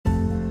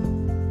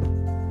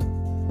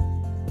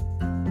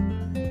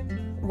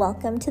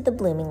Welcome to The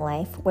Blooming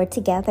Life, where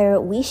together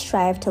we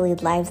strive to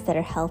lead lives that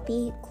are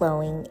healthy,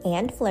 glowing,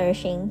 and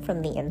flourishing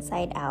from the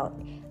inside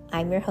out.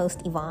 I'm your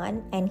host,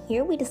 Yvonne, and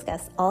here we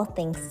discuss all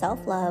things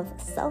self-love,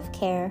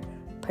 self-care,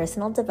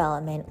 personal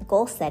development,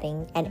 goal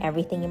setting, and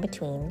everything in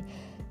between.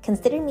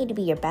 Consider me to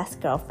be your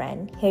best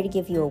girlfriend, here to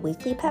give you a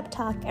weekly pep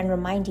talk and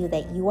remind you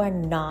that you are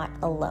not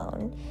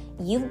alone.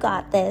 You've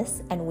got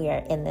this, and we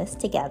are in this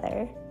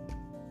together.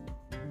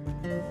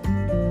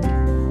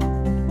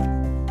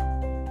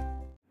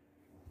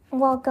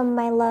 Welcome,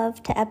 my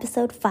love, to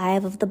episode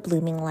 5 of The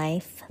Blooming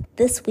Life.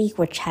 This week,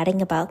 we're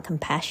chatting about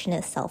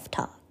compassionate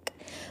self-talk.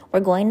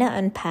 We're going to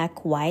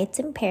unpack why it's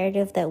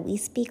imperative that we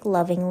speak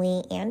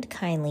lovingly and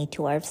kindly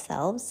to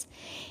ourselves,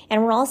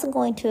 and we're also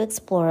going to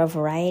explore a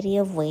variety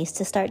of ways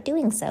to start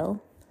doing so.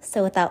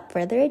 So without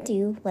further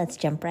ado, let's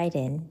jump right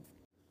in.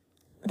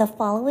 The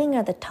following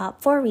are the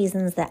top 4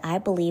 reasons that I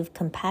believe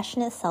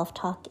compassionate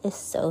self-talk is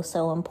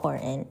so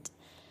important.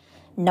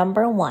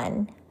 Number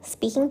 1,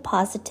 speaking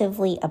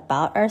positively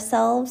about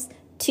ourselves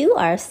to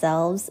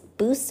ourselves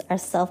boosts our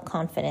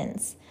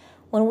self-confidence.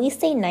 When we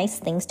say nice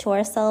things to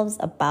ourselves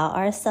about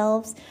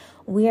ourselves,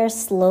 we are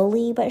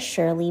slowly but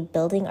surely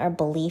building our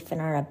belief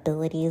in our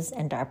abilities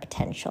and our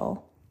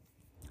potential.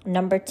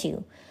 Number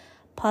 2,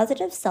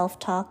 positive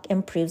self-talk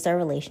improves our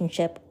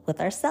relationship with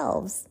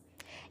ourselves.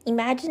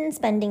 Imagine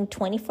spending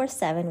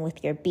 24/7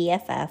 with your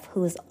BFF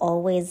who is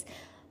always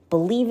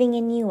believing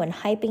in you and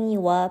hyping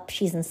you up.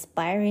 She's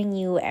inspiring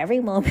you every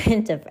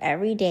moment of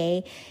every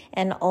day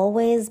and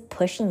always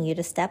pushing you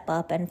to step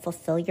up and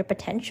fulfill your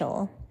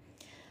potential.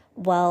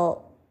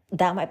 Well,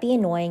 that might be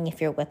annoying if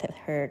you're with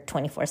her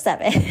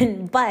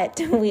 24/7, but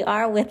we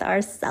are with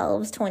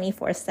ourselves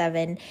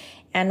 24/7.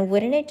 And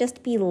wouldn't it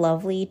just be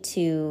lovely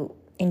to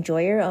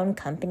enjoy your own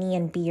company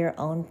and be your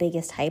own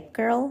biggest hype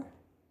girl?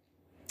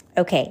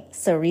 Okay,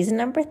 so reason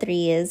number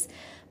 3 is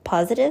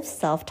positive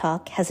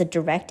self-talk has a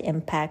direct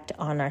impact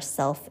on our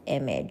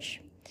self-image.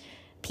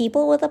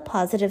 People with a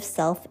positive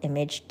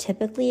self-image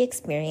typically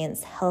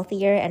experience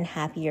healthier and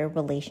happier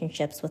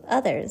relationships with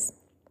others.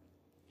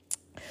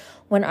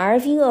 When our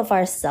view of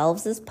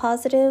ourselves is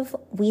positive,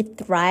 we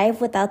thrive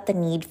without the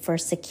need for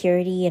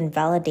security and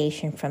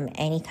validation from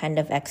any kind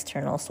of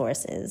external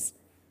sources.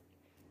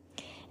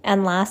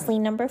 And lastly,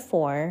 number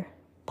 4,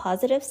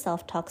 positive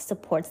self-talk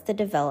supports the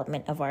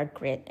development of our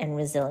grit and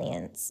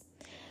resilience.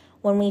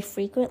 When we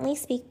frequently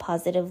speak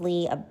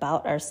positively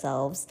about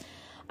ourselves,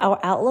 our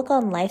outlook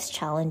on life's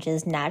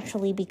challenges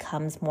naturally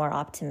becomes more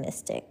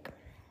optimistic.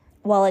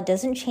 While it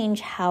doesn't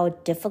change how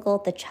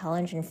difficult the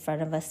challenge in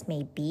front of us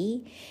may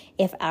be,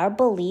 if our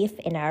belief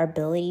in our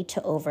ability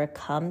to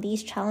overcome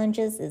these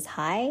challenges is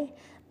high,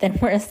 then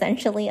we're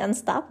essentially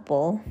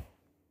unstoppable.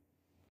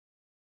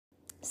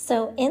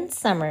 So in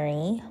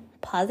summary,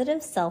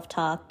 positive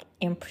self-talk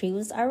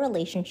improves our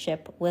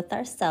relationship with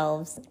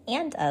ourselves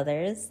and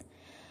others,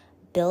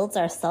 builds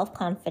our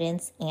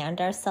self-confidence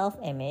and our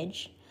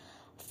self-image,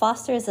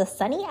 fosters a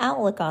sunny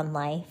outlook on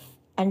life,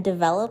 and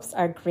develops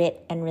our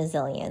grit and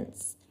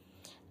resilience.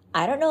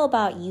 I don't know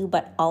about you,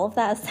 but all of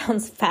that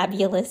sounds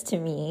fabulous to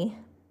me.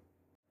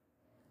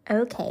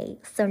 Okay,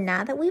 so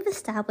now that we've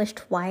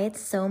established why it's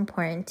so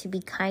important to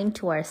be kind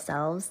to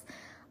ourselves,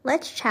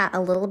 let's chat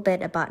a little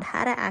bit about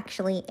how to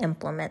actually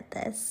implement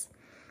this.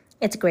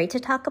 It's great to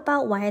talk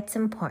about why it's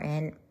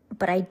important,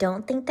 but I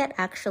don't think that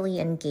actually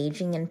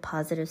engaging in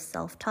positive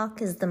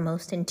self-talk is the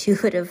most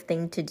intuitive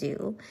thing to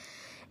do.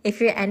 If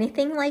you're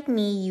anything like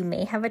me, you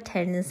may have a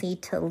tendency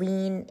to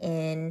lean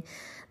in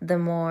the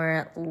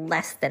more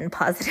less than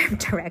positive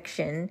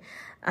direction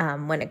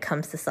when it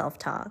comes to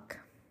self-talk.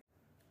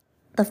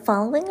 The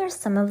following are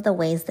some of the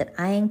ways that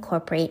I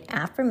incorporate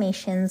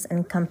affirmations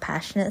and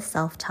compassionate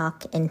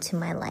self-talk into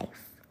my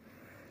life.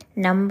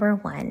 Number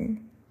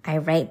 1, I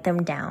write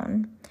them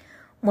down.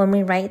 When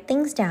we write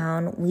things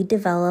down, we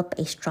develop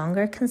a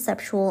stronger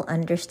conceptual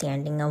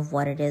understanding of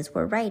what it is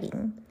we're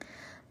writing.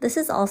 This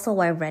is also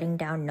why writing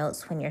down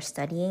notes when you're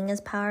studying is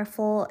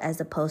powerful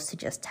as opposed to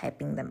just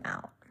typing them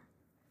out.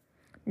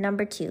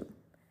 Number 2,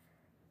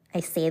 I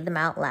say them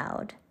out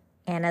loud.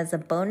 And as a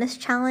bonus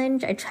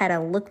challenge, I try to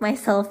look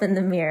myself in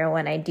the mirror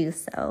when I do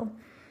so.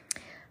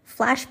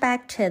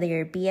 Flashback to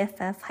your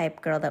BFF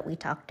hype girl that we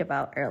talked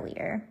about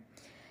earlier.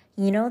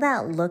 You know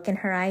that look in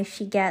her eyes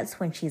she gets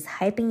when she's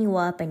hyping you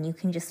up and you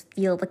can just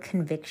feel the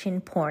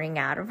conviction pouring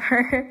out of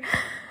her?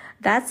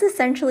 That's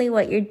essentially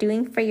what you're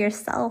doing for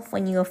yourself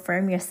when you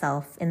affirm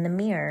yourself in the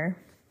mirror.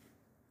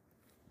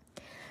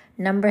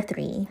 Number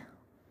 3,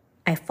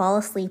 I fall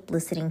asleep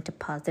listening to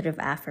positive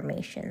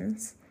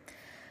affirmations.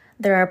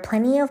 There are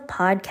plenty of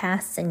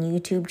podcasts and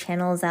YouTube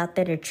channels out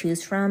there to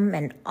choose from,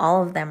 and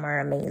all of them are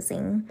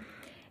amazing.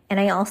 And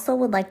I also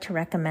would like to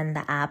recommend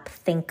the app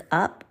Think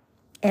Up.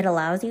 It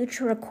allows you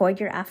to record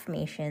your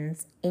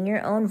affirmations in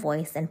your own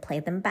voice and play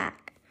them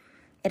back.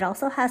 It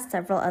also has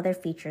several other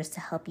features to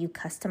help you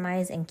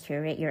customize and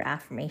curate your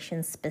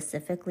affirmations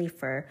specifically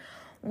for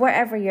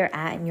wherever you're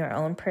at in your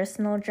own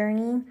personal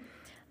journey.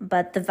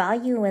 But the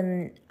value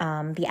in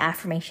the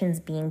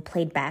affirmations being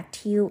played back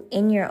to you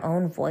in your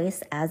own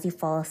voice as you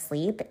fall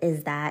asleep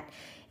is that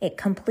It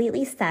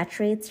completely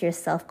saturates your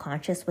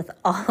self-conscious with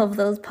all of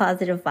those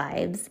positive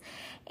vibes,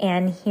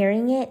 and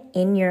hearing it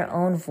in your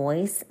own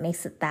voice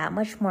makes it that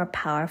much more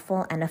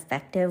powerful and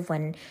effective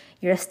when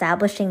you're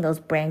establishing those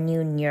brand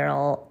new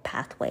neural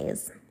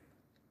pathways.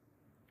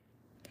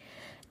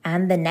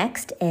 And the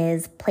next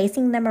is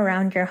placing them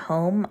around your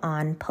home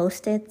on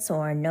Post-its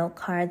or note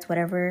cards,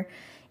 whatever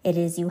it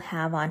is you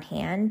have on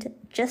hand.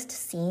 Just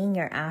seeing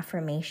your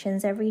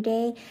affirmations every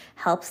day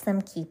helps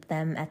them keep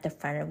them at the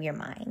front of your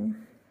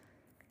mind.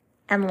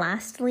 And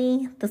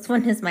lastly, this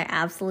one is my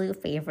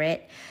absolute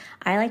favorite.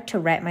 I like to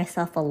write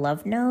myself a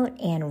love note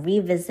and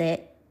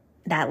revisit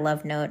that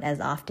love note as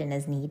often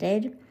as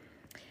needed.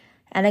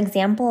 An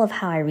example of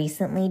how I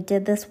recently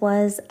did this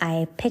was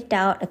I picked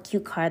out a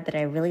cute card that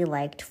I really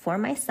liked for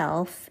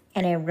myself,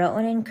 and I wrote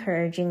an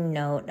encouraging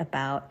note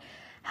about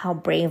how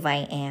brave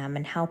I am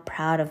and how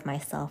proud of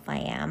myself I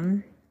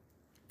am.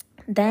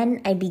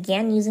 Then I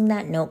began using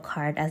that note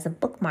card as a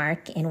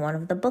bookmark in one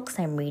of the books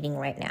I'm reading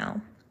right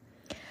now.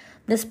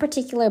 This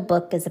particular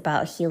book is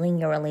about healing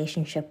your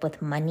relationship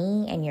with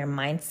money and your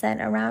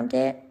mindset around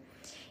it.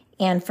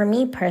 And for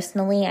me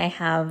personally, I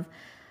have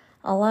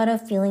a lot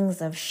of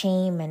feelings of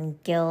shame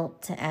and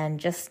guilt and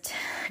just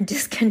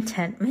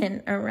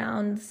discontentment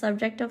around the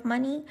subject of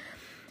money,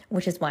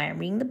 which is why I'm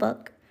reading the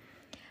book.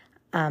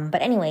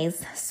 But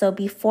anyways, so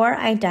before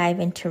I dive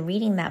into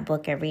reading that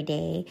book every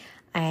day,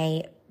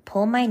 I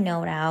pull my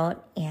note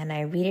out and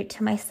I read it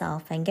to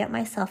myself and get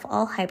myself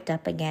all hyped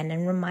up again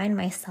and remind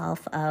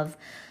myself of,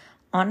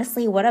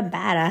 honestly, what a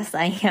badass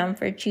I am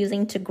for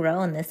choosing to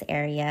grow in this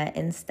area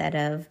instead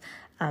of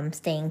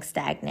staying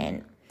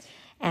stagnant.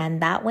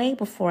 And that way,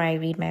 before I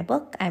read my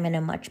book, I'm in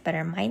a much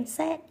better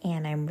mindset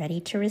and I'm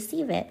ready to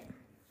receive it.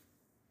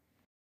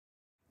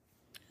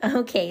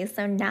 Okay,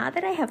 so now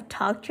that I have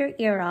talked your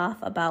ear off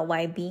about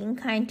why being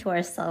kind to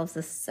ourselves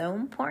is so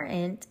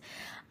important,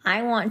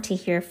 I want to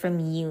hear from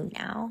you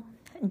now.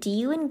 Do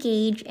you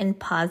engage in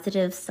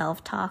positive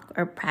self-talk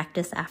or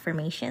practice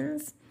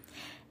affirmations?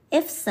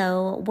 If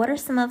so, what are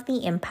some of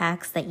the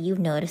impacts that you've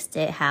noticed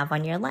it have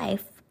on your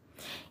life?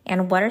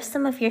 And what are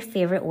some of your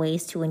favorite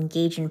ways to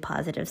engage in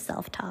positive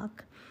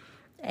self-talk?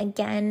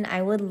 Again,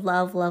 I would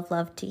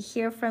love to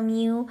hear from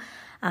you.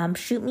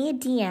 Shoot me a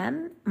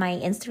DM. My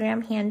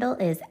Instagram handle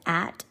is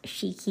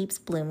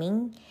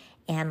 @SheKeepsBlooming,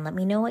 and let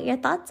me know what your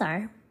thoughts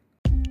are.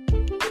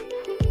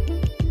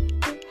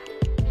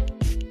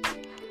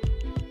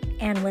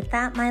 And with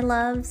that, my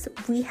loves,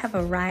 we have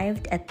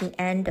arrived at the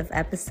end of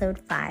episode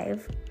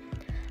 5.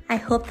 I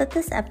hope that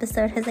this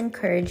episode has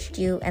encouraged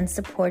you and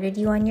supported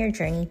you on your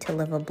journey to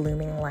live a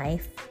blooming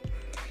life.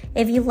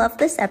 If you love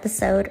this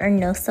episode or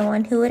know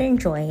someone who would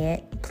enjoy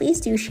it,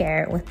 please do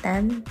share it with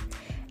them.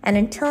 And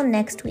until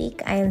next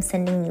week, I am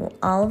sending you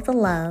all of the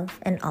love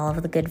and all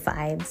of the good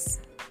vibes.